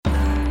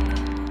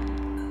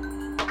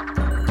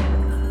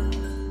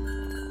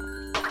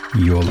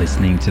You're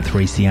listening to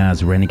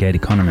 3CR's Renegade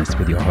Economist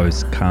with your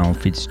host, Carl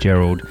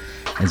Fitzgerald,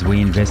 as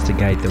we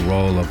investigate the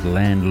role of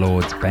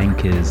landlords,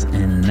 bankers,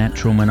 and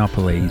natural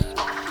monopolies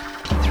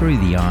through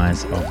the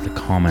eyes of the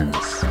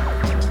commons.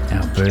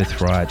 Our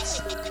birthrights,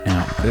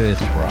 our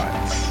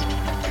earthrights.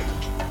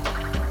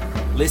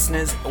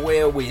 Listeners,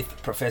 we're with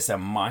Professor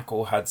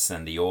Michael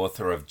Hudson, the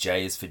author of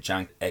J is for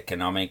Junk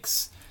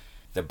Economics,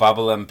 The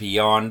Bubble and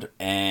Beyond,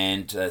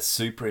 and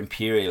Super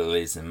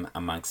Imperialism,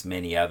 amongst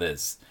many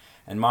others.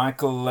 And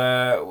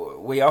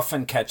Michael, we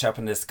often catch up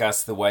and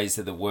discuss the ways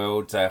of the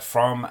world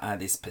from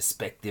this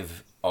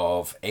perspective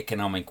of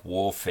economic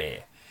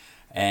warfare.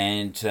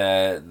 And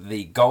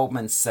the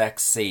Goldman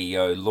Sachs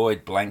CEO,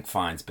 Lloyd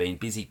Blankfein's been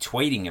busy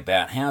tweeting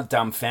about how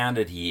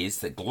dumbfounded he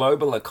is that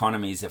global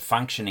economies are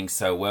functioning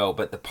so well,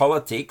 but the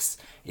politics,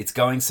 it's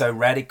going so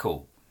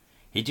radical.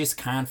 He just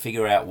can't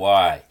figure out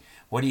why.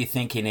 What do you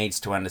think he needs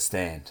to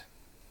understand?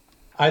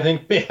 I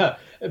think they're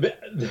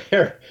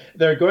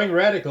going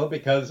radical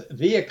because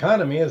the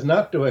economy is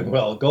not doing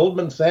well.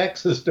 Goldman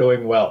Sachs is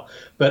doing well,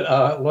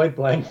 but Lloyd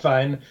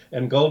Blankfein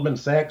and Goldman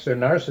Sachs are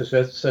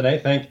narcissists, and they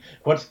think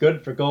what's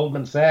good for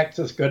Goldman Sachs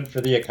is good for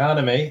the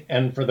economy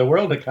and for the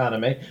world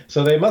economy,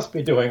 so they must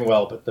be doing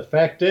well. But the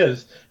fact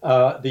is,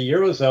 the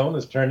Eurozone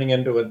is turning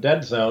into a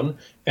dead zone,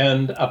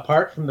 and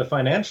apart from the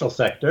financial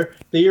sector,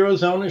 the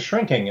Eurozone is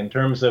shrinking in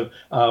terms of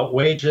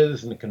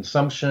wages and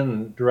consumption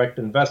and direct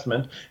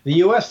investment. The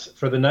U.S.,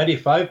 for the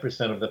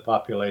 95% of the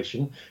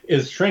population,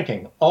 is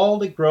shrinking. All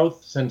the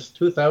growth since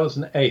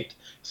 2008,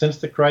 since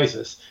the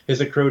crisis, is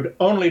accrued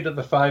only to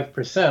the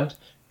 5%,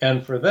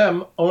 and for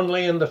them,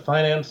 only in the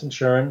finance,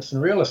 insurance,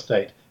 and real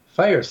estate,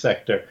 FIRE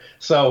sector.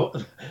 So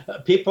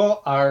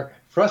people are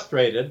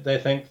frustrated. They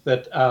think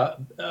that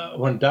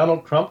when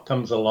Donald Trump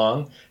comes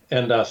along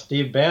and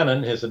Steve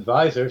Bannon, his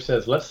advisor,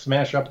 says, let's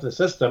smash up the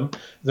system,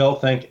 they'll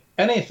think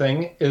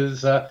anything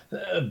is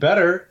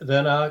better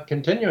than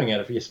continuing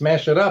it. If you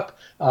smash it up,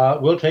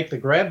 we'll take the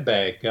grab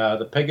bag,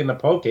 the pig in the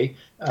pokey,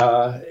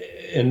 or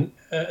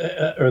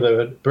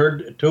the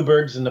two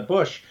birds in the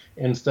bush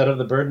instead of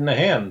the bird in the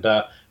hand.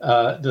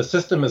 The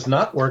system is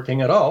not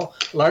working at all,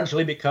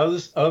 largely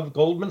because of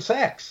Goldman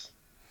Sachs.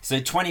 So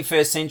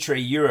 21st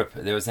century Europe,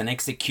 there was an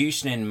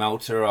execution in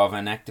Malta of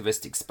an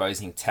activist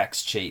exposing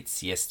tax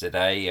cheats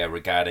yesterday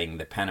regarding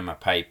the Panama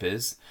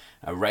Papers.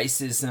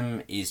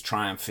 Racism is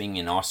triumphing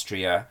in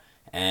Austria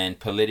and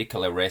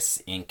political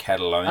arrests in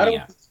Catalonia. I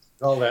don't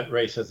call that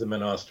racism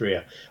in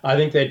Austria. I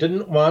think they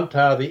didn't want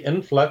the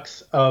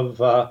influx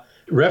of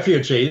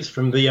refugees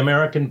from the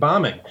American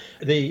bombing.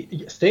 The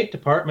State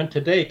Department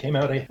today came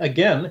out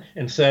again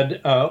and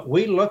said,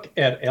 we look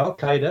at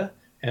Al-Qaeda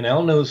and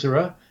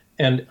al-Nusra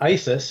and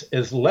ISIS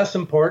is less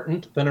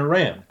important than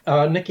Iran.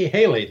 Nikki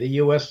Haley, the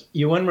U.S.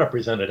 UN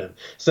representative,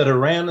 said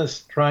Iran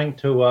is trying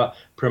to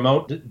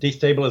promote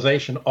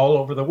destabilization all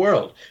over the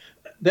world.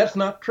 That's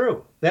not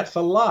true. That's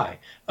a lie.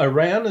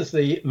 Iran is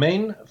the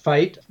main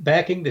fight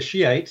backing the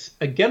Shiites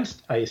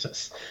against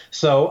ISIS.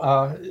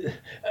 So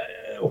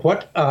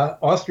what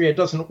Austria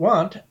doesn't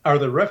want are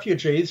the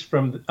refugees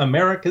from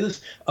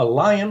America's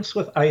alliance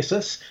with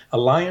ISIS,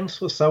 alliance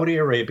with Saudi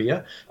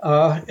Arabia.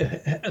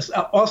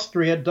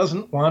 Austria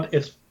doesn't want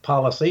its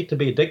policy to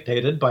be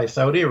dictated by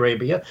Saudi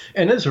Arabia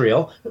and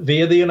Israel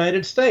via the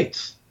United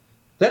States.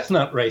 That's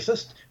not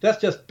racist.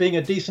 That's just being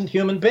a decent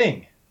human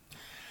being.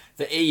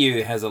 The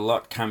EU has a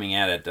lot coming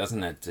at it,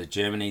 doesn't it?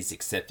 Germany's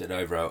accepted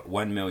over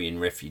 1 million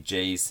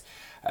refugees.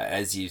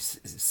 As you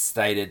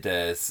stated,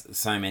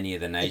 so many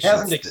of the nations... It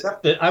hasn't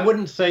accepted. I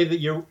wouldn't say that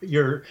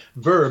your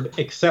verb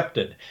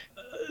accepted.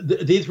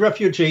 These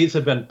refugees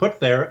have been put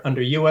there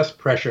under U.S.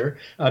 pressure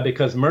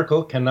because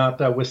Merkel cannot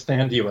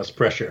withstand U.S.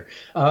 pressure.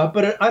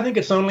 But I think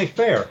it's only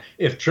fair.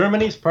 If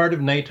Germany's part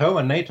of NATO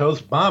and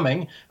NATO's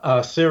bombing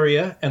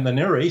Syria and the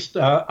Near East,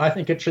 I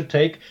think it should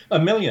take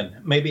 1 million,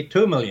 maybe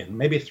 2 million,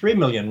 maybe 3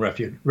 million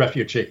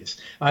refugees.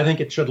 I think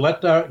it should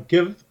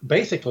give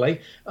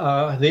basically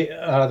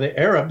the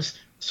Arabs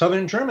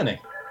southern Germany.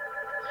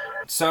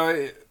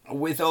 So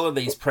with all of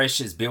these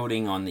pressures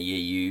building on the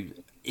EU,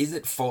 is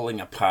it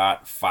falling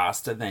apart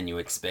faster than you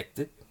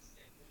expected?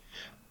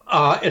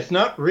 It's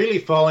not really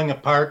falling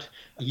apart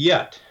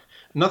yet.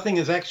 Nothing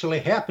has actually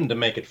happened to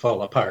make it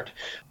fall apart.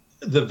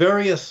 The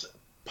various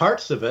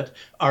parts of it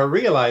are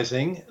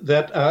realizing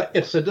that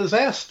it's a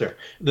disaster,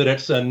 that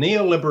it's a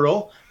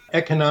neoliberal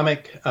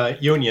economic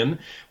union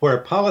where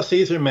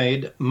policies are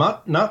made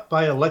not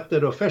by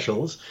elected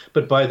officials,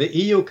 but by the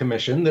EU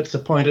Commission that's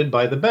appointed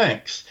by the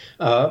banks.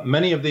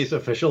 Many of these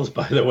officials,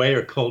 by the way,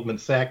 are Goldman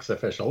Sachs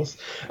officials.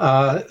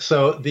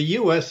 So the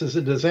U.S. is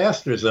a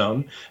disaster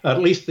zone, at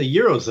least the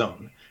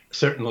Eurozone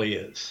certainly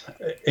is.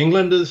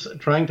 England is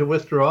trying to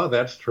withdraw,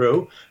 that's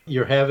true.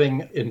 You're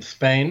having in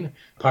Spain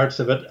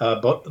parts of it,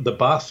 both the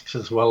Basques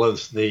as well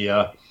as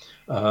the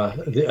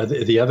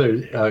the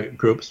other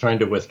groups trying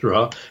to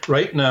withdraw.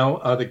 Right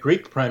now, the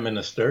Greek prime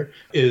minister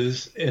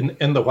is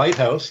in the White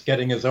House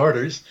getting his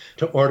orders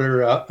to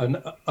order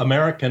an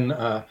American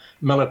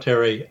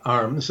military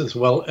arms as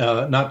well,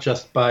 not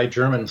just buy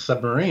German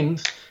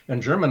submarines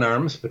and German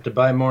arms, but to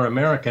buy more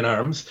American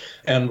arms.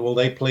 And will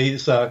they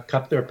please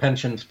cut their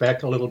pensions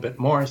back a little bit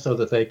more so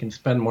that they can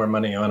spend more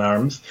money on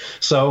arms?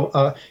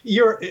 So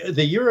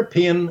the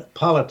European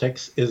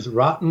politics is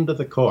rotten to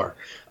the core,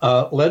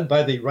 led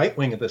by the right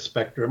wing of the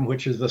spectrum,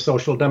 which is the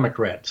Social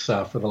Democrats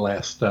for the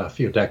last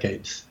few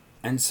decades.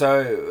 And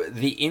so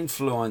the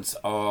influence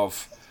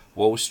of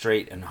Wall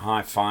Street and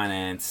high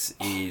finance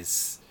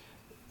is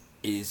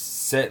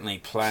certainly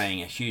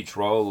playing a huge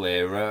role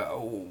there.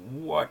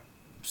 What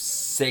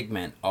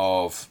segment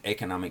of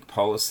economic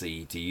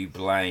policy do you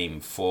blame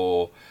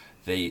for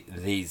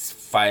these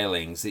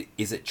failings?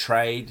 Is it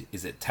trade?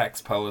 Is it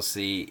tax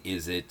policy?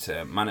 Is it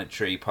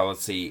monetary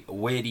policy?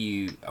 Where do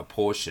you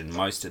apportion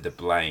most of the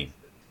blame?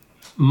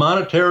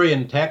 Monetary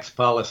and tax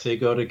policy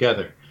go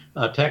together.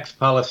 Tax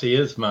policy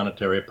is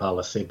monetary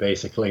policy,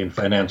 basically, and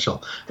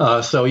financial.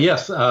 So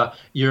yes,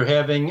 you're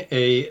having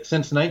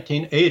since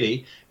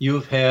 1980,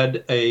 you've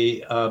had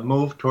a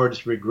move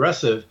towards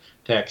regressive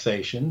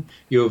taxation.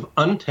 You've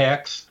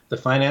untaxed the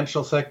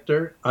financial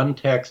sector,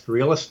 untaxed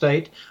real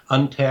estate,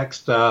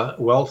 untaxed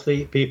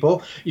wealthy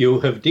people. You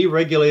have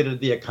deregulated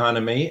the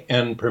economy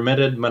and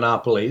permitted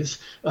monopolies,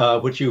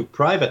 which you've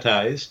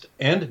privatized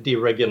and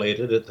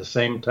deregulated at the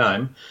same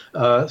time.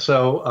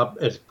 So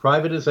it's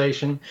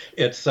privatization.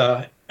 It's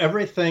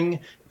everything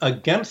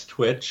against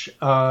which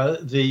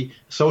the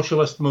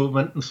socialist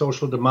movement and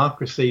social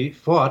democracy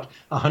fought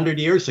 100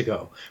 years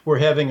ago. We're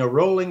having a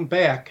rolling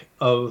back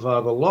of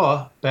the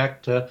law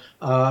back to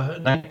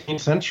 19th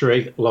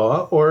century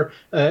law,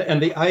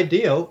 and the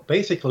ideal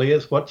basically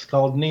is what's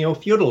called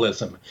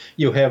neo-feudalism.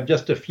 You have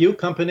just a few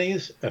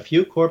companies, a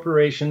few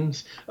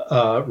corporations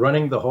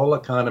running the whole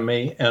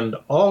economy, and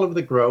all of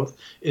the growth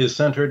is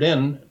centered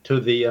in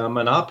to the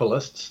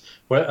monopolists,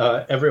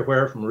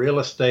 everywhere from real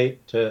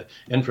estate to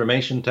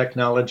information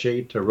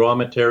technology to raw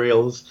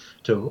materials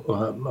to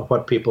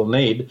what people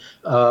need,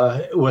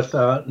 with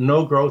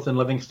no growth in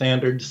living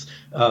standards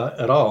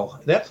at all.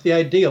 That's the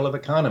ideal of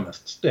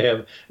economists, to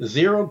have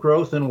zero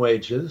growth in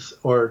wages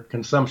or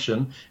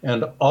consumption,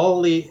 and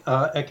all the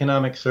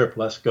economic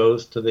surplus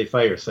goes to the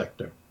fire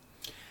sector.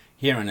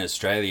 Here in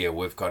Australia,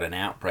 we've got an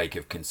outbreak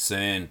of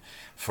concern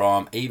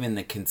from even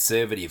the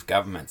Conservative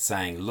government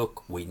saying,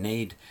 look, we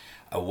need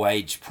a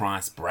wage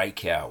price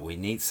breakout. We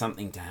need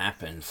something to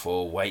happen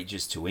for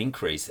wages to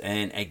increase.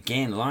 And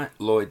again, like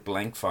Lloyd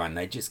Blankfein,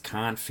 they just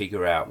can't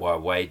figure out why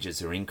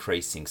wages are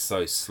increasing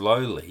so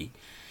slowly,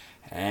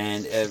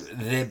 and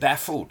they're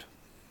baffled.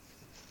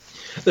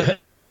 They're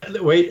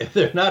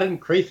not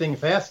increasing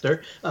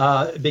faster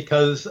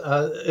because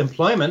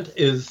employment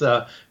is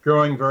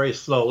growing very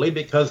slowly,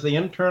 because the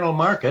internal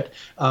market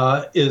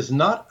is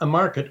not a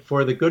market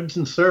for the goods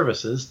and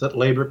services that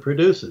labor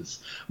produces.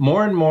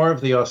 More and more of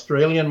the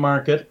Australian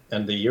market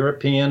and the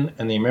European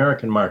and the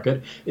American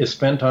market is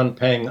spent on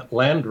paying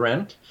land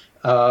rent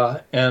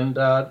and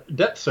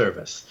debt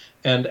service.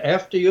 And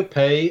after you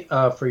pay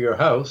for your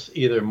house,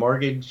 either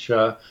mortgage,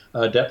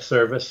 debt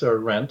service, or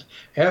rent,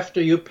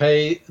 after you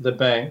pay the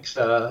banks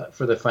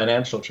for the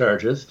financial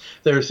charges,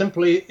 there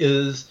simply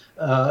is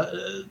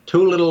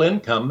too little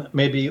income,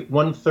 maybe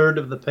 1/3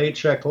 of the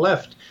paycheck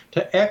left,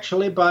 to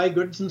actually buy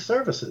goods and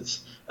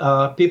services.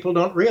 People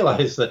don't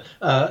realize that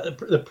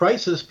the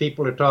prices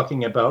people are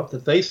talking about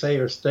that they say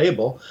are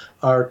stable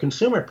are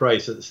consumer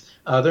prices.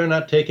 They're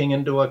not taking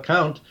into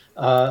account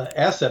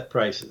asset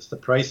prices, the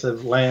price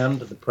of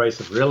land, the price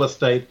of real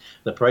estate,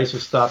 the price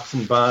of stocks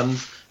and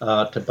bonds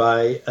to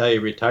buy a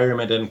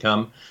retirement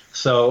income.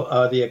 So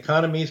the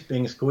economy is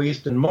being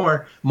squeezed and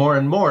more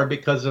and more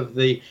because of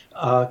the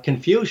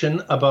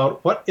confusion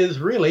about what is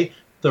really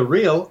the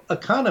real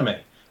economy.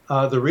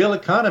 The real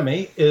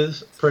economy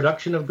is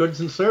production of goods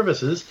and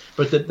services,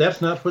 but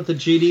that's not what the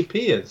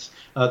GDP is.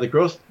 The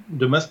gross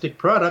domestic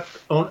product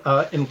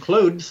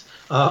includes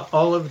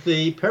all of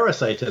the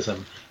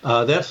parasitism.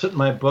 That's what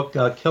my book,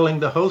 Killing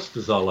the Host,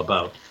 is all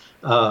about.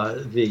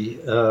 The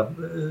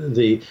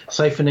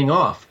siphoning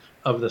off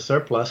of the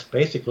surplus,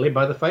 basically,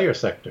 by the fire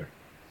sector.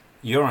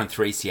 You're on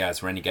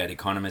 3CR's Renegade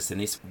Economist,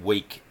 and this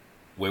week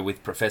we're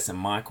with Professor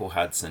Michael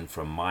Hudson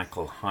from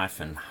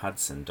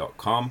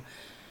michael-hudson.com.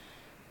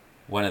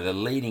 One of the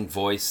leading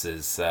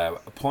voices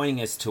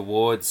pointing us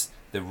towards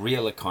the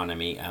real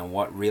economy and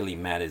what really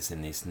matters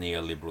in this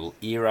neoliberal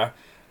era,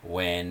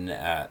 when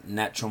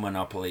natural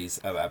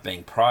monopolies are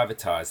being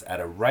privatized at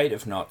a rate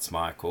of knots.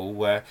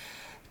 Michael,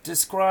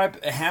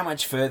 describe how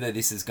much further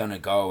this is going to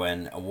go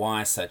and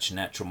why such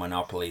natural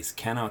monopolies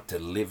cannot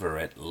deliver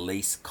at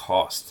least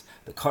cost.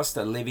 The cost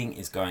of living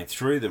is going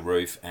through the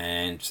roof,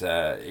 and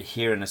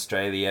here in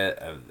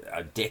Australia,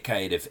 a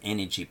decade of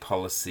energy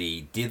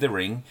policy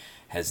dithering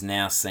has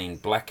now seen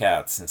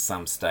blackouts in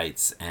some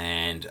states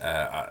and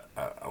a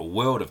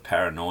world of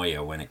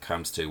paranoia when it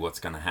comes to what's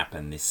going to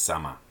happen this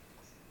summer.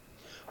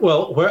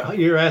 Well,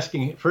 you're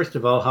asking, first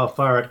of all, how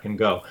far it can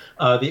go.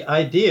 The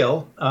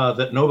ideal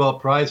that Nobel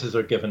Prizes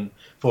are given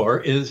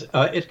for is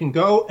it can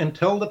go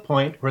until the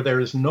point where there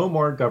is no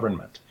more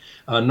government,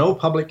 no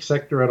public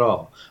sector at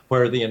all,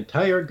 where the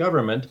entire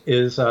government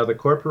is the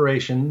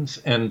corporations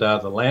and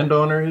the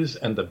landowners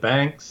and the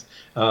banks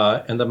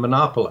and the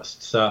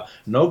monopolists.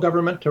 No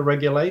government to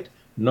regulate,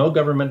 no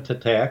government to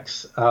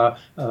tax.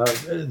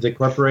 The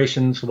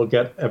corporations will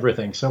get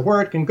everything. So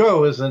where it can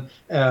go is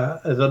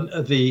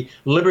the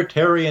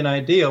libertarian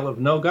ideal of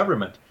no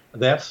government.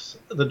 That's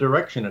the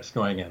direction it's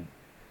going in.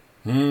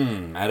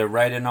 At a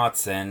rate of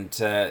knots. And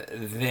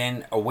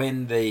then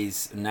when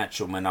these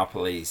natural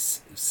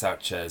monopolies,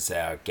 such as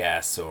our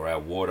gas or our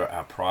water,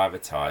 are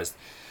privatised,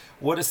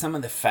 what are some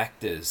of the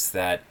factors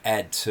that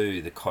add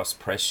to the cost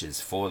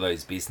pressures for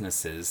those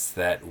businesses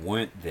that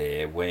weren't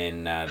there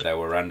when they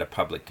were under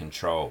public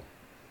control?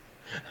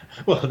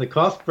 Well, the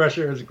cost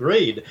pressure is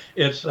greed.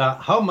 It's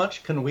how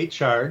much can we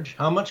charge?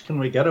 How much can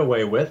we get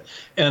away with?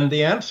 And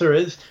the answer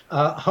is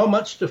how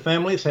much do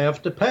families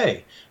have to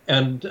pay?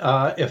 And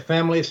if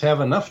families have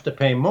enough to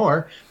pay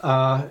more,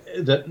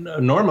 that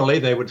normally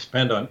they would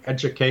spend on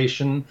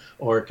education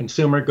or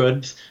consumer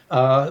goods,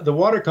 the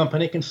water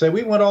company can say,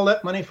 we want all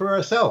that money for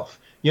ourselves.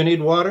 You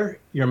need water,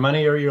 your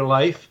money or your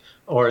life,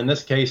 or in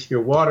this case,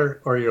 your water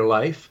or your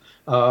life,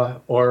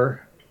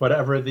 or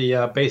whatever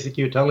the basic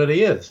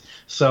utility is.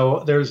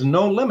 So there's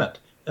no limit.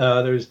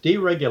 There's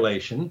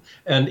deregulation,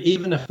 and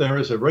even if there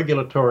is a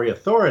regulatory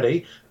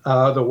authority,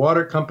 the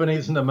water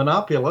companies and the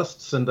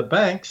monopolists and the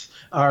banks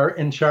are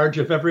in charge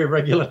of every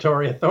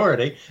regulatory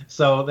authority.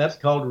 So that's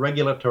called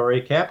regulatory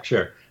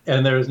capture,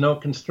 and there is no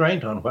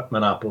constraint on what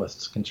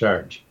monopolists can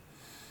charge.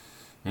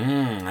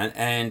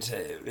 And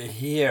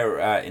here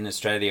in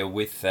Australia,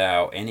 with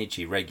our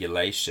energy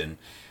regulation,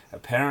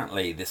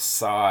 apparently the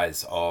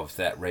size of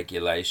that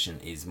regulation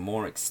is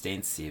more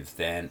extensive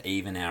than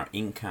even our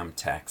Income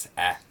Tax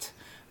Act.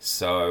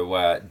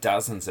 So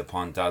dozens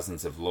upon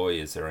dozens of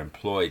lawyers are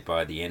employed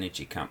by the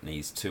energy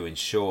companies to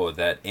ensure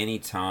that any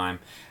time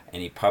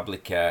any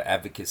public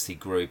advocacy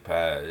group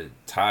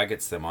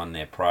targets them on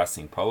their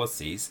pricing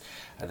policies,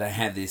 they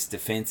have this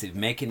defensive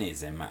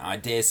mechanism. I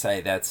dare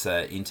say that's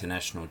an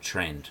international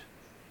trend.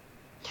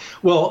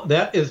 Well,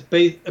 that is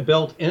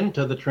built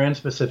into the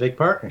Trans-Pacific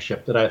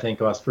Partnership that I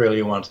think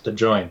Australia wants to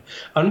join.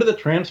 Under the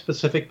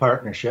Trans-Pacific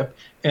Partnership,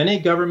 any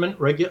government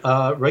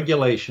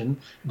regulation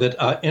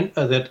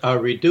that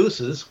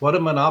reduces what a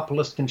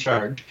monopolist can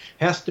charge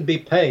has to be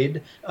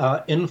paid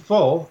in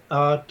full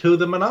to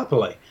the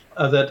monopoly.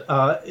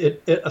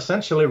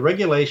 Essentially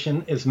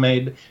regulation is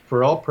made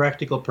for all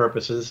practical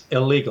purposes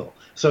illegal.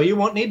 So you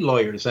won't need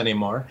lawyers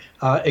anymore,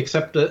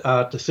 except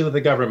to sue the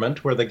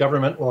government, where the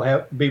government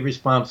will be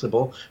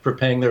responsible for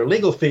paying their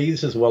legal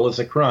fees as well as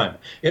a crime.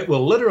 It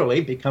will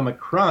literally become a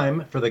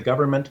crime for the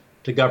government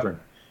to govern.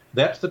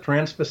 That's the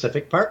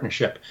Trans-Pacific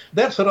Partnership.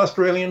 That's what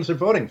Australians are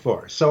voting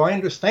for. So I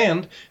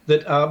understand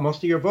that most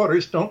of your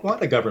voters don't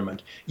want a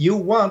government. You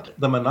want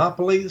the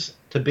monopolies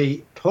to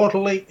be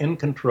totally in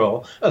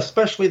control,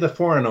 especially the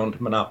foreign-owned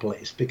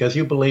monopolies, because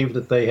you believe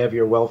that they have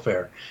your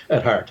welfare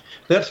at heart.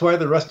 That's why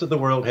the rest of the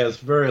world has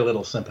very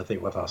little sympathy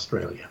with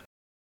Australia.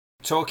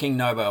 Talking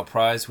Nobel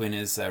Prize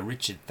winners,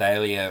 Richard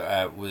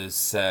Thaler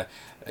was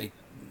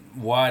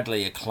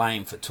widely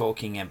acclaimed for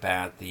talking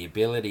about the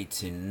ability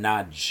to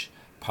nudge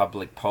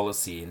public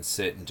policy in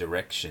certain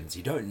directions.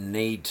 You don't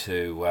need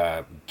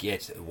to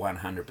get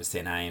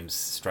 100% aims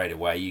straight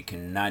away. You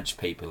can nudge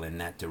people in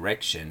that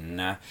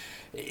direction.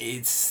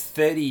 It's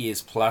 30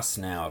 years plus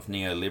now of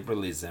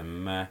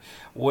neoliberalism.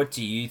 What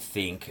do you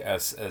think are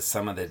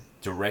some of the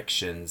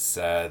directions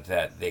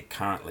that they're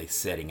currently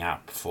setting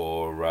up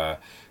for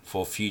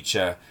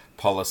future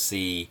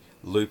policy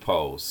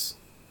loopholes?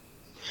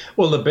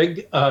 Well, the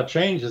big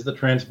change is the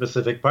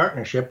Trans-Pacific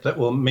Partnership that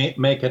will make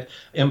it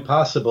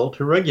impossible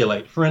to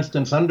regulate. For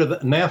instance, under the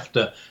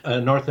NAFTA,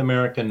 North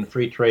American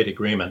Free Trade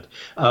Agreement,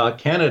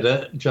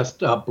 Canada just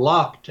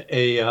blocked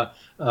a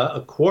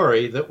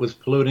quarry that was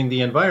polluting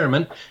the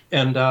environment,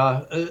 and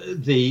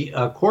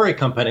the quarry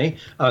company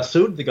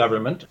sued the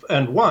government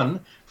and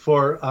won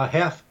for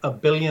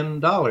 $500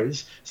 million,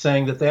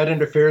 saying that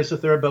interferes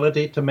with their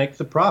ability to make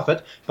the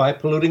profit by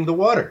polluting the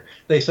water.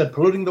 They said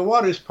polluting the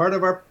water is part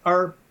of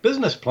our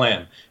business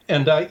plan,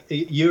 and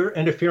you're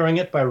interfering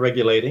it by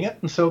regulating it,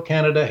 and so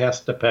Canada has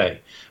to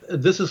pay.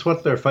 This is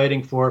what they're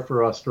fighting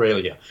for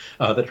Australia.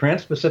 The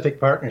Trans-Pacific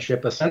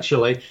Partnership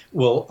essentially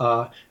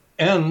will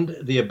end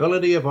the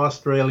ability of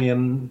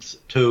Australians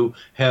to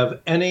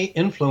have any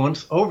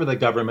influence over the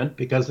government,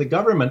 because the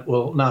government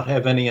will not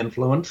have any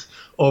influence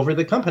over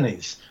the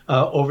companies,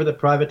 over the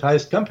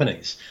privatized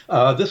companies.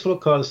 This will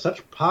cause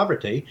such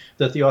poverty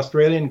that the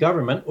Australian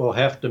government will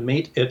have to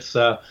meet its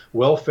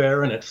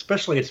welfare and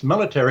especially its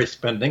military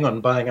spending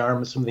on buying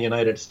arms from the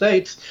United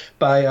States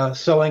by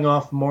selling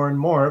off more and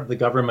more of the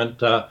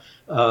government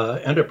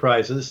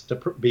enterprises to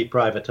be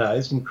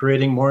privatized and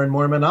creating more and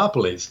more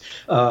monopolies.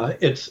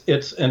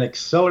 It's an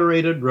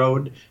accelerated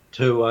road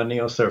to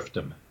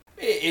neo-serfdom.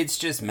 It's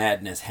just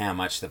madness how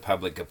much the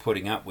public are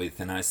putting up with,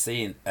 and I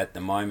see at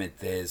the moment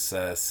there's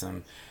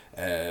some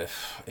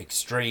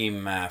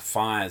extreme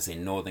fires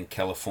in Northern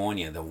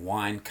California, the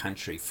wine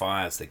country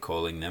fires they're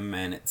calling them,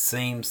 and it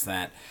seems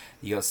that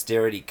the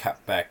austerity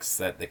cutbacks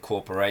that the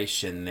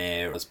corporation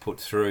there has put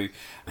through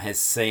has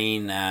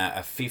seen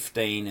a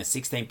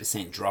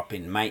 16% drop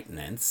in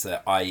maintenance,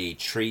 i.e.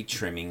 tree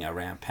trimming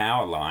around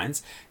power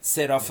lines,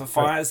 set off for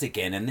fires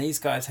again. And these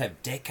guys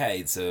have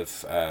decades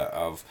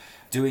of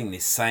doing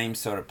this same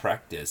sort of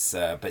practice,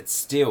 but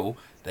still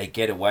they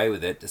get away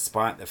with it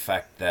despite the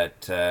fact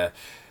that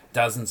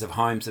dozens of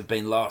homes have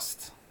been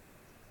lost.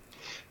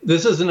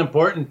 This is an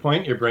important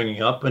point you're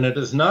bringing up, and it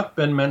has not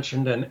been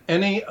mentioned in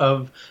any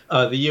of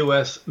the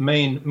U.S.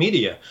 main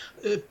media.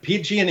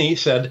 PG&E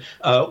said,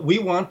 we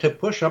want to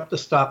push up the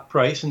stock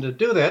price, and to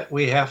do that,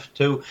 we have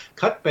to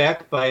cut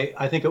back by,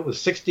 I think it was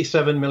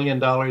 $67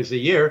 million a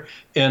year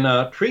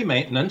in tree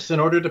maintenance in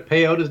order to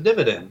pay out as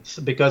dividends.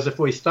 Because if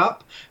we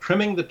stop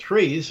trimming the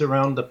trees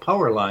around the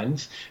power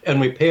lines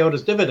and we pay out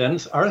as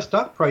dividends, our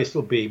stock price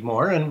will be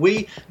more, and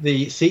we,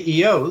 the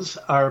CEOs,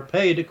 are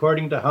paid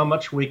according to how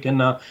much we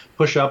can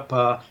push up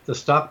the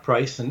stock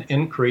price and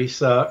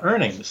increase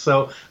earnings.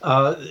 So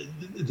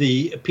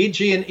the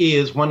PG&E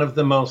is one of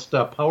the most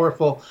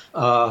powerful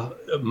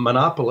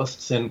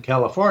monopolists in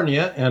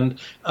California, and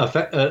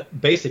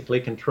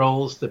basically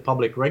controls the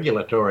Public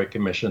Regulatory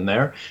Commission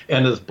there,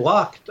 and has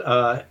blocked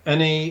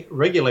any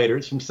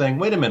regulators from saying,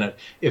 wait a minute,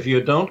 if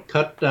you don't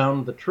cut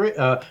down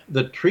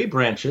the tree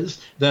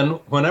branches, then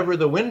whenever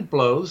the wind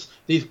blows,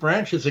 these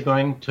branches are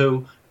going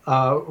to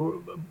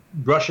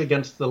brush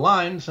against the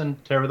lines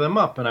and tear them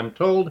up. And I'm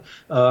told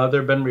there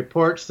have been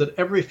reports that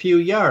every few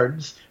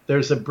yards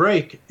there's a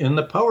break in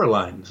the power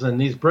lines. And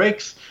these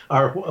breaks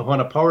are when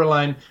a power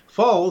line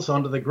falls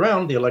onto the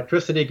ground, the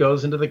electricity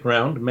goes into the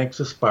ground, makes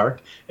a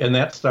spark, and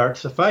that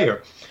starts a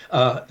fire.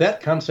 That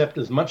concept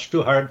is much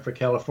too hard for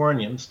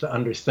Californians to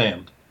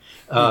understand.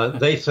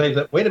 They say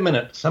that, wait a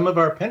minute, some of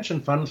our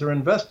pension funds are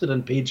invested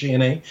in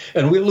PG&E,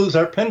 and we'll lose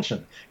our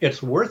pension.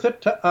 It's worth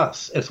it to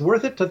us. It's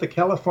worth it to the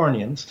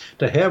Californians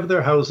to have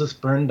their houses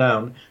burned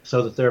down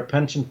so that their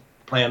pension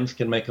plans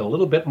can make a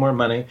little bit more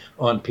money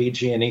on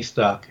PG&E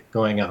stock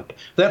going up.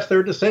 That's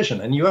their decision,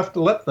 and you have to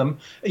let them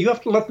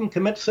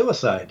commit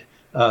suicide.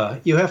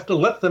 You have to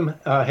let them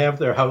have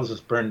their houses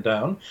burned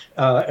down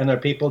and their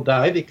people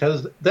die,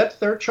 because that's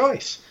their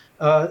choice.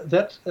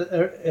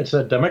 It's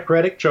a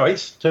democratic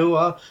choice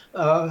to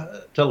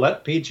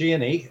let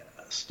PG&E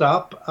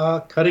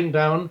stop cutting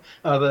down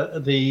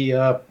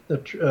the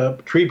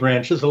tree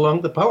branches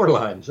along the power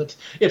lines.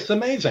 It's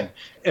amazing.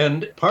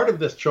 And part of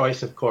this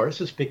choice, of course,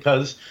 is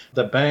because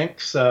the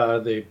banks,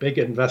 the big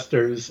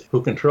investors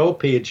who control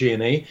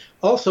PG&E,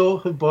 also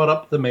have bought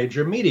up the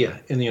major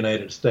media in the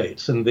United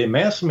States. And the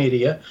mass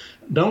media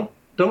don't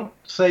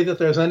say that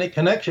there's any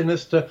connection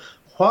as to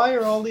why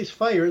are all these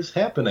fires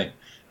happening.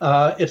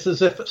 It's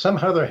as if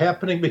somehow they're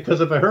happening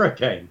because of a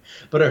hurricane.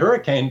 But a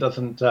hurricane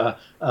doesn't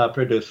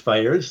produce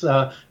fires.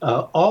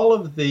 All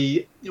of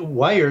the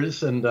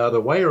wires and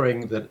the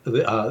wiring that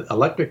the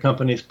electric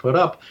companies put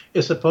up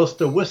is supposed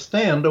to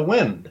withstand a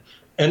wind.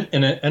 And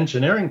in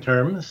engineering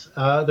terms,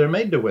 they're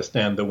made to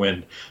withstand the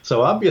wind.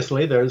 So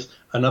obviously there's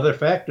another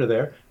factor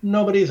there.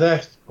 Nobody's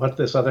asked what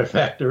this other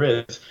factor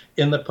is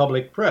in the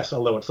public press,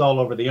 although it's all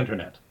over the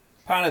internet.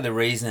 Part of the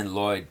reason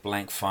Lloyd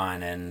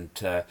Blankfein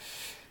and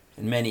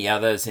many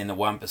others in the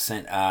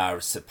 1%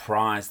 are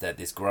surprised at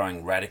this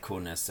growing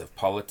radicalness of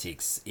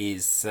politics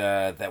is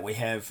that we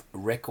have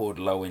record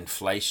low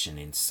inflation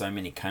in so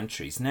many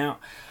countries. Now,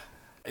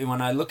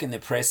 when I look in the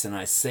press and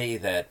I see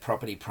that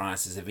property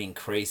prices have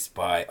increased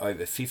by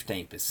over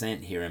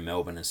 15% here in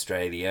Melbourne,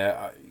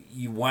 Australia,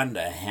 you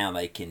wonder how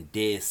they can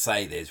dare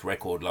say there's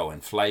record low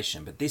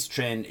inflation. But this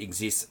trend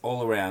exists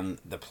all around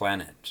the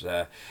planet.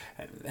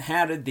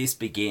 How did this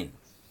begin?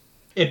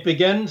 It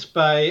begins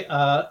by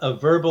a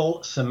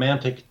verbal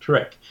semantic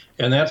trick.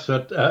 And that's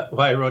why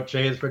I wrote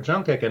J is for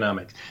Junk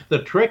Economics.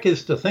 The trick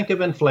is to think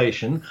of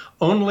inflation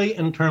only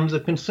in terms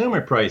of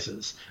consumer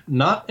prices,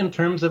 not in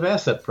terms of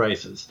asset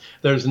prices.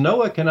 There's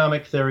no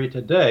economic theory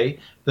today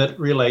that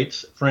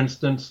relates, for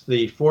instance,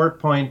 the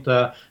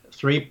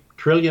 $4.3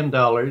 trillion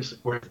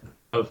worth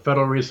of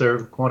Federal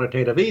Reserve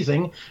quantitative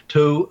easing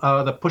to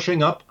the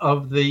pushing up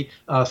of the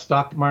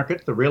stock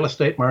market, the real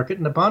estate market,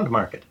 and the bond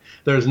market.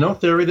 There's no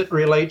theory that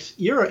relates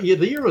the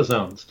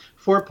Eurozone's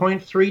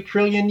 4.3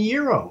 trillion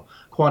euro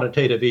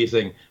quantitative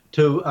easing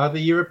to the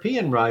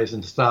European rise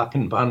in stock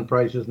and bond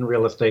prices and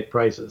real estate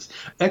prices.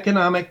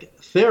 Economic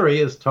theory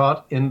is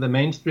taught in the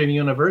mainstream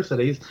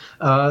universities,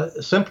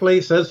 simply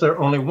says there are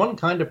only one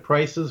kind of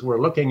prices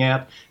we're looking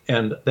at,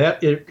 and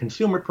that is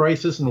consumer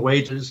prices and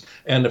wages.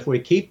 And if we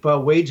keep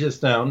wages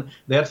down,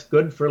 that's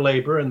good for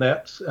labor, and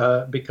that's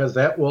because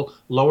that will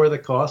lower the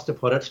cost of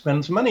what it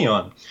spends money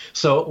on.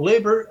 So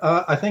labor,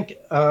 I think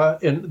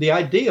the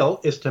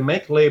ideal is to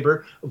make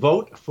labor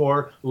vote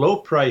for low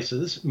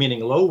prices,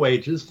 meaning low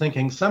wages,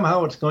 thinking somehow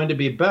somehow it's going to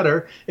be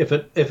better if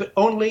it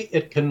only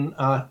it can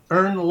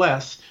earn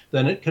less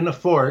than it can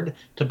afford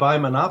to buy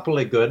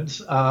monopoly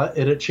goods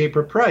at a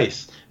cheaper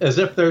price, as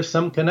if there's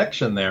some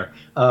connection there.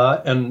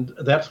 And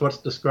that's what's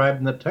described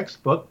in the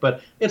textbook,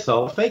 but it's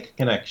all a fake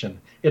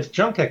connection. It's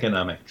junk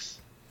economics.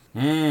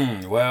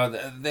 Well,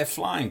 they're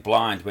flying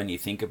blind when you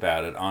think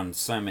about it on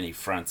so many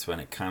fronts when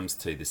it comes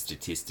to the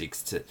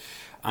statistics. To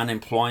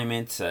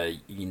unemployment,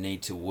 you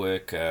need to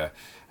work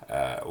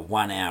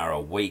 1 hour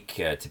a week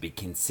to be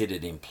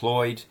considered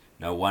employed.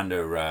 No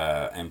wonder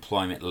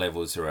employment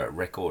levels are at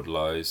record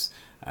lows.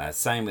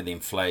 Same with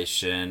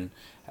inflation.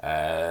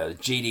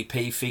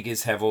 GDP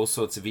figures have all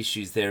sorts of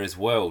issues there as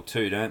well,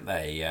 too, don't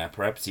they?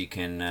 Perhaps you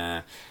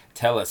can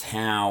tell us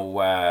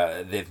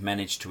how they've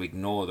managed to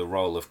ignore the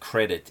role of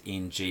credit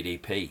in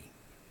GDP.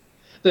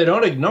 They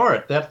don't ignore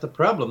it. That's the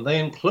problem. They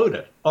include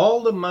it.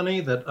 All the money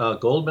that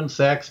Goldman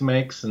Sachs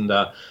makes, and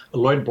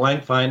Lloyd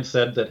Blankfein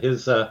said that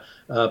his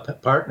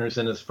partners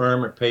in his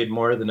firm are paid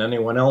more than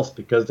anyone else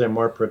because they're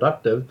more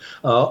productive.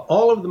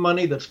 All of the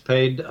money that's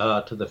paid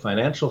to the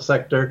financial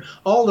sector,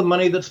 all the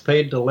money that's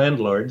paid to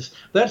landlords,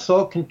 that's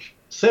all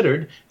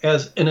considered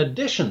as an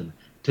addition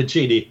to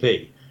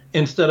GDP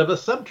instead of a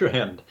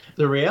subtrahend.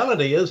 The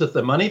reality is that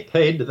the money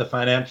paid to the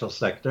financial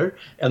sector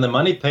and the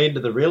money paid to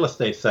the real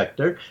estate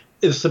sector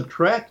is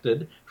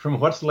subtracted from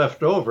what's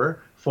left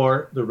over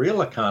for the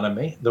real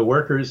economy, the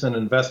workers and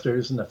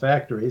investors in the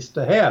factories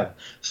to have.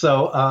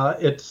 So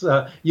it's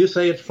you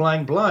say it's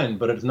flying blind,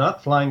 but it's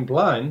not flying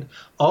blind.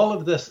 All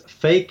of this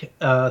fake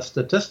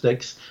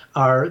statistics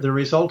are the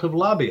result of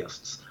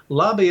lobbyists.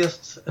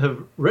 Lobbyists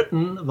have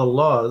written the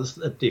laws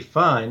that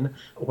define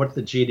what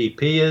the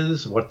GDP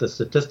is, what the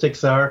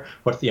statistics are,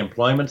 what the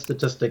employment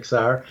statistics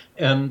are.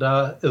 And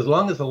as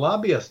long as the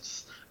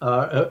lobbyists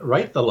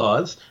write the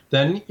laws,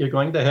 then you're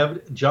going to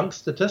have junk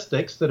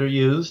statistics that are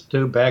used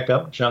to back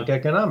up junk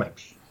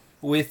economics.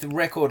 With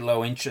record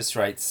low interest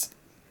rates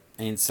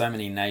in so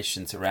many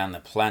nations around the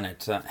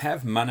planet,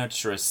 have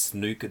monetarists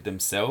snookered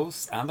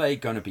themselves? Are they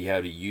going to be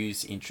able to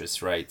use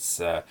interest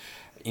rates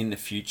in the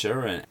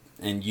future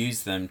and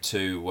use them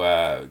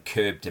to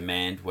curb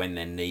demand when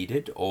they're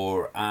needed?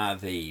 Or are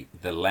the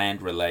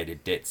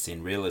land-related debts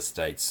in real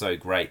estate so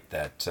great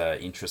that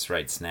interest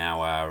rates now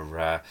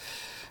are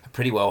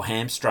pretty well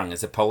hamstrung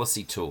as a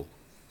policy tool?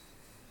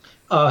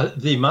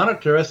 The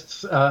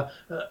monetarists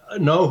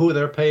know who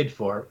they're paid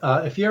for.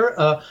 If you're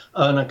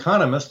an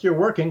economist, you're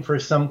working for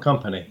some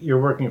company.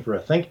 You're working for a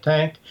think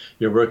tank.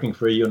 You're working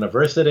for a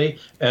university.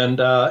 And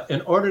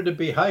in order to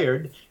be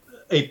hired,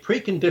 a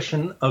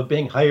precondition of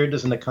being hired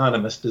as an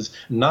economist is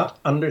not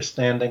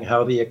understanding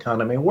how the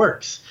economy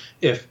works.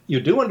 If you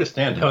do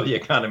understand how the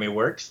economy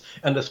works,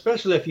 and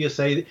especially if you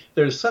say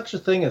there's such a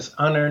thing as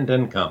unearned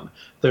income,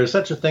 there's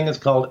such a thing as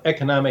called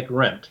economic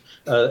rent,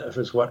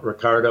 is what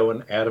Ricardo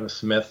and Adam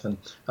Smith and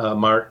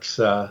Marx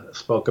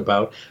spoke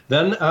about,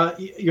 then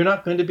you're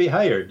not going to be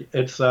hired.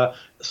 It's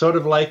sort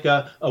of like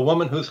a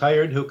woman who's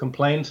hired who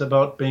complains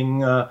about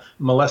being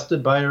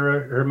molested by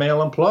her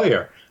male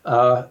employer.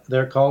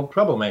 They're called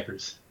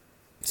troublemakers.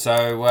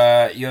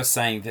 So you're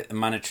saying that the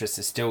monetarists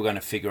are still going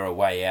to figure a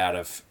way out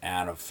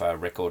of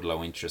record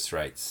low interest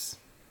rates?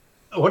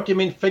 What do you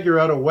mean figure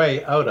out a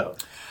way out of?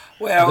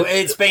 Well,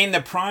 it's been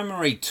the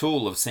primary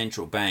tool of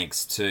central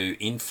banks to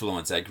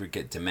influence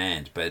aggregate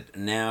demand, but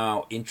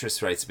now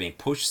interest rates are being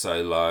pushed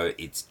so low,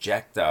 it's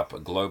jacked up a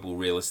global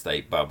real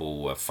estate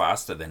bubble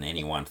faster than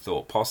anyone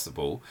thought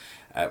possible.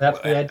 That's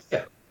the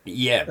idea.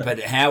 Yeah,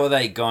 but how are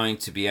they going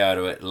to be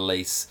able to at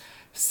least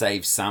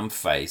save some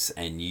face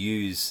and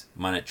use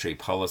monetary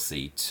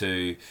policy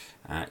to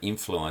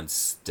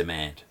influence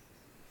demand?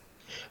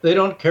 They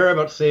don't care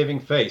about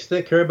saving face.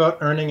 They care about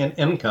earning an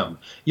income.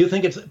 You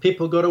think it's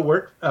people go to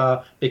work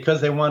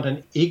because they want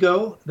an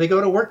ego? They go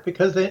to work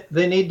because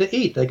they need to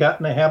eat. They got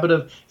in the habit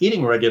of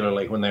eating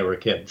regularly when they were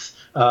kids.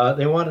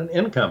 They want an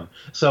income.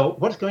 So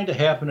what's going to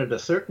happen at a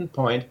certain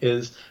point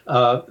is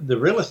the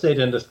real estate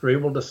industry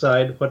will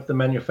decide what the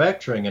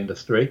manufacturing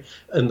industry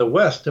in the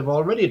West have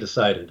already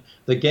decided.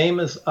 The game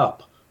is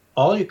up.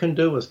 All you can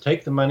do is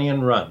take the money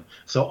and run.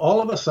 So all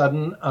of a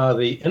sudden,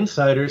 the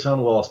insiders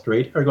on Wall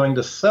Street are going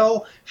to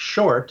sell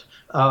short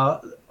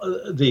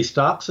the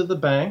stocks of the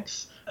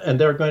banks, and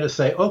they're going to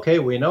say, okay,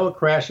 we know a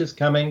crash is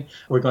coming.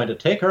 We're going to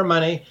take our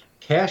money,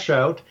 cash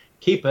out,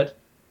 keep it,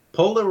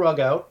 pull the rug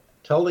out,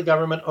 tell the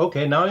government,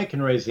 okay, now you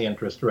can raise the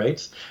interest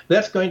rates.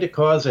 That's going to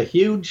cause a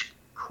huge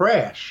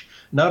crash,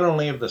 not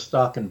only of the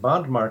stock and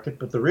bond market,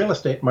 but the real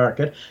estate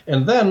market.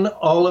 And then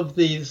all of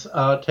these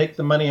take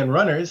the money and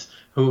runners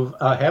who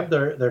have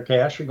their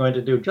cash are going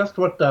to do just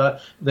what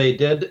they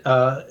did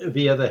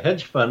via the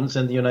hedge funds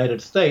in the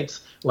United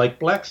States, like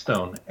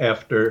Blackstone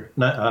after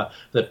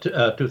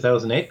the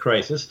 2008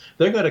 crisis.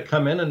 They're going to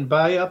come in and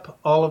buy up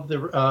all of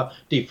the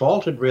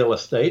defaulted real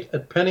estate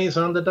at pennies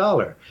on the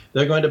dollar.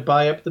 They're going to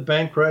buy up the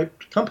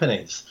bankrupt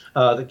companies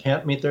that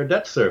can't meet their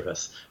debt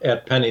service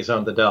at pennies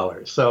on the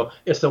dollar. So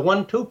it's a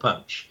 1-2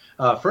 punch.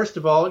 First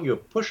of all, you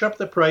push up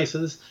the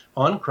prices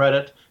on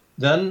credit.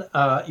 then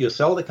you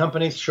sell the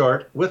companies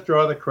short,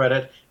 withdraw the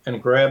credit,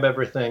 and grab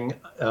everything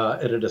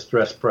at a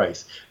distressed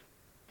price.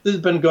 This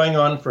has been going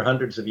on for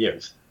hundreds of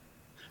years.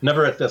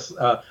 Never at this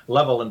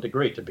level and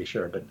degree, to be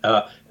sure, but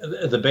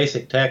the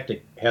basic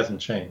tactic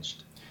hasn't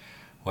changed.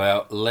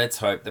 Well, let's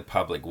hope the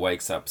public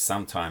wakes up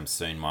sometime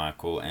soon,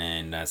 Michael,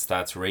 and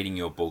starts reading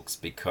your books,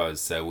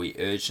 because we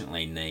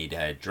urgently need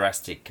a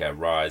drastic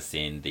rise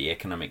in the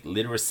economic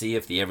literacy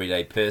of the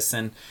everyday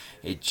person.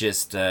 It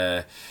just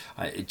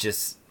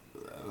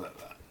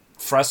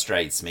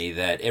frustrates me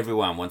that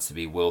everyone wants to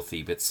be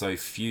wealthy, but so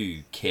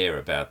few care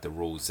about the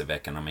rules of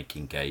economic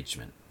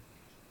engagement.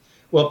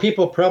 Well,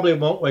 people probably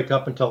won't wake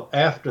up until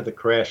after the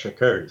crash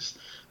occurs,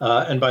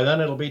 and by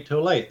then it'll be too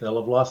late. They'll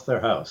have lost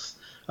their house.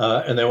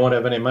 And they won't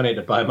have any money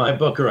to buy my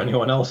book or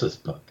anyone else's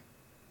book.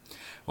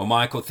 Well,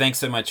 Michael, thanks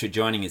so much for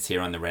joining us here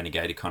on The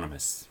Renegade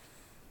Economist.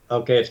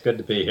 Okay, it's good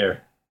to be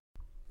here.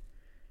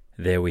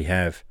 There we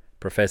have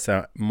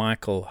Professor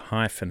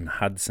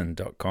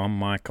Michael-Hudson.com,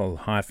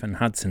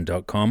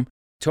 Michael-Hudson.com,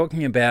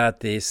 talking about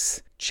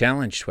this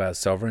challenge to our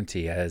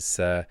sovereignty as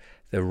the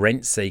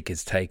rent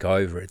seekers take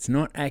over. It's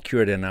not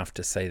accurate enough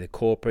to say the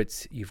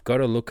corporates. You've got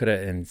to look at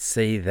it and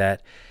see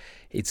that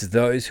it's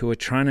those who are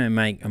trying to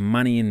make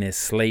money in their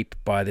sleep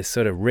by this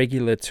sort of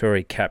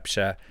regulatory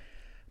capture,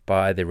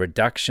 by the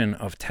reduction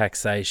of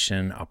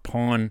taxation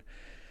upon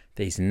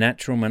these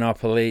natural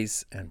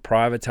monopolies and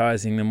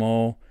privatizing them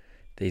all.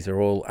 These are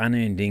all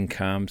unearned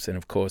incomes. And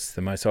of course,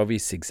 the most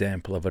obvious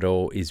example of it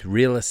all is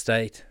real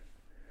estate,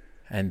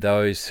 and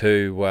those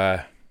who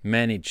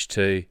manage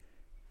to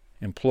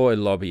employ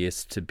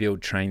lobbyists to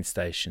build train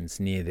stations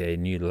near their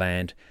new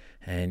land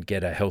and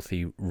get a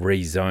healthy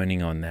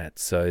rezoning on that,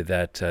 so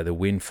that the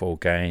windfall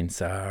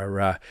gains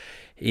are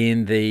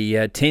in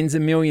the tens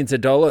of millions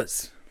of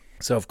dollars.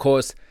 So, of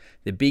course,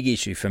 the big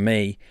issue for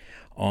me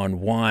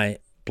on why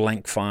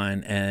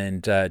Blankfein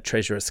and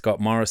Treasurer Scott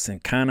Morrison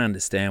can't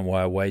understand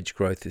why wage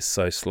growth is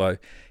so slow,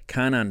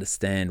 can't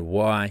understand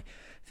why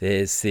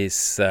there's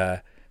this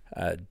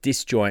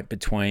disjoint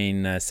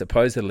between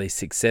supposedly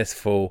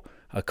successful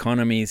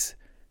economies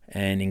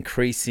and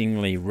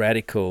increasingly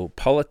radical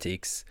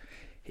politics,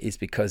 is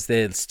because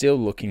they're still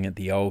looking at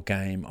the old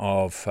game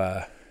of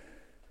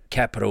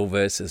capital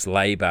versus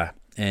labour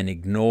and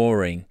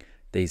ignoring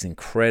these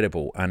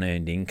incredible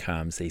unearned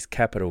incomes, these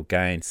capital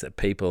gains that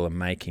people are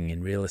making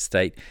in real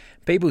estate.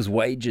 People's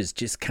wages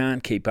just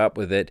can't keep up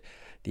with it.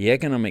 The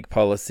economic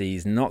policy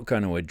is not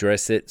going to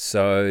address it,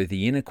 so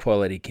the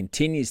inequality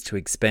continues to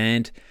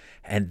expand,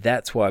 and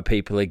that's why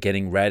people are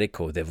getting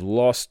radical. They've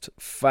lost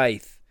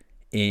faith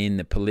in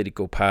the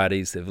political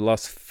parties. They've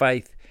lost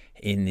faith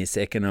in this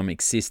economic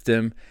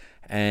system,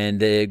 and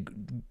they're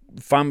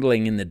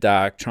fumbling in the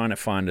dark trying to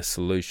find a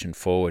solution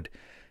forward.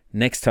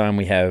 Next time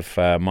we have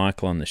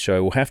Michael on the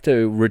show, we'll have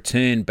to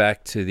return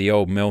back to the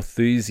old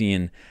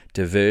Malthusian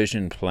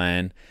diversion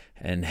plan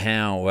and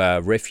how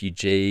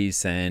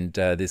refugees and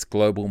this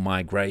global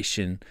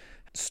migration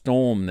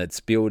storm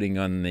that's building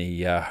on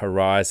the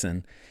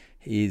horizon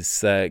is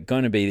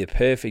going to be the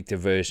perfect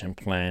diversion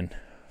plan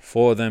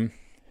for them,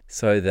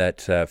 so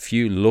that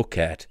few look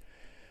at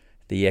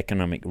the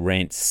economic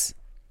rents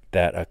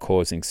that are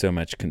causing so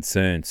much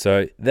concern.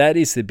 So that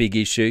is the big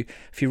issue.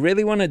 If you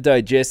really want to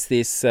digest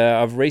this,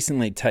 I've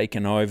recently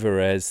taken over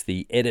as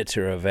the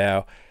editor of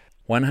our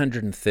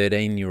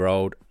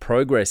 113-year-old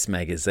Progress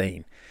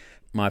magazine.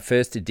 My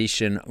first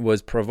edition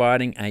was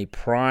providing a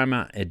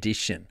primer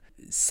edition,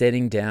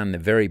 setting down the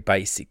very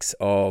basics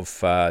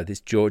of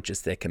this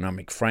Georgist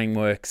economic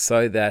framework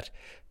so that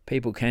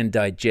people can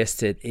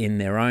digest it in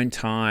their own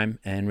time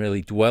and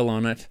really dwell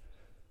on it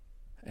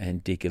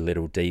and dig a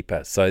little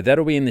deeper. So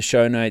that'll be in the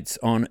show notes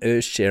on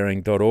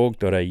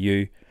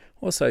earthsharing.org.au.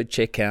 Also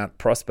check out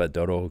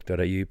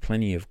prosper.org.au.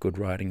 Plenty of good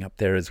writing up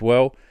there as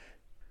well.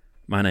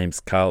 My name's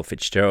Carl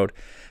Fitzgerald,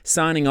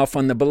 signing off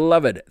on the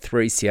beloved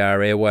 3CR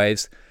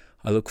airwaves.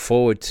 I look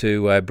forward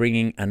to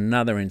bringing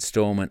another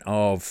installment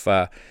of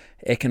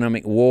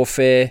economic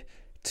warfare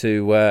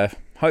to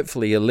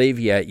hopefully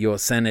alleviate your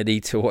sanity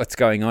to what's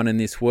going on in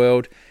this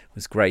world. It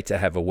was great to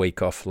have a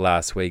week off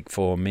last week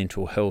for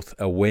Mental Health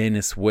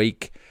Awareness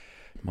Week.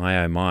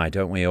 My oh my,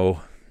 don't we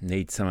all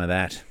need some of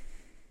that?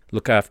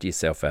 Look after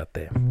yourself out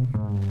there.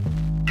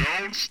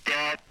 Don't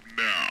stop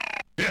now.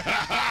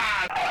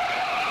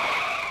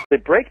 The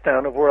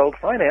breakdown of world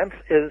finance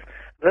is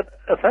that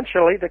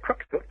essentially the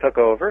crooks took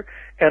over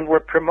and were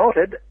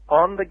promoted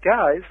on the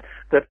guise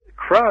that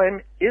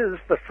crime is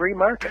the free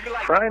market.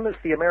 Crime is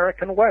the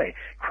American way.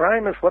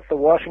 Crime is what the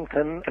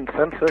Washington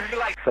consensus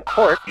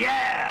supports.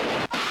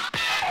 Yeah!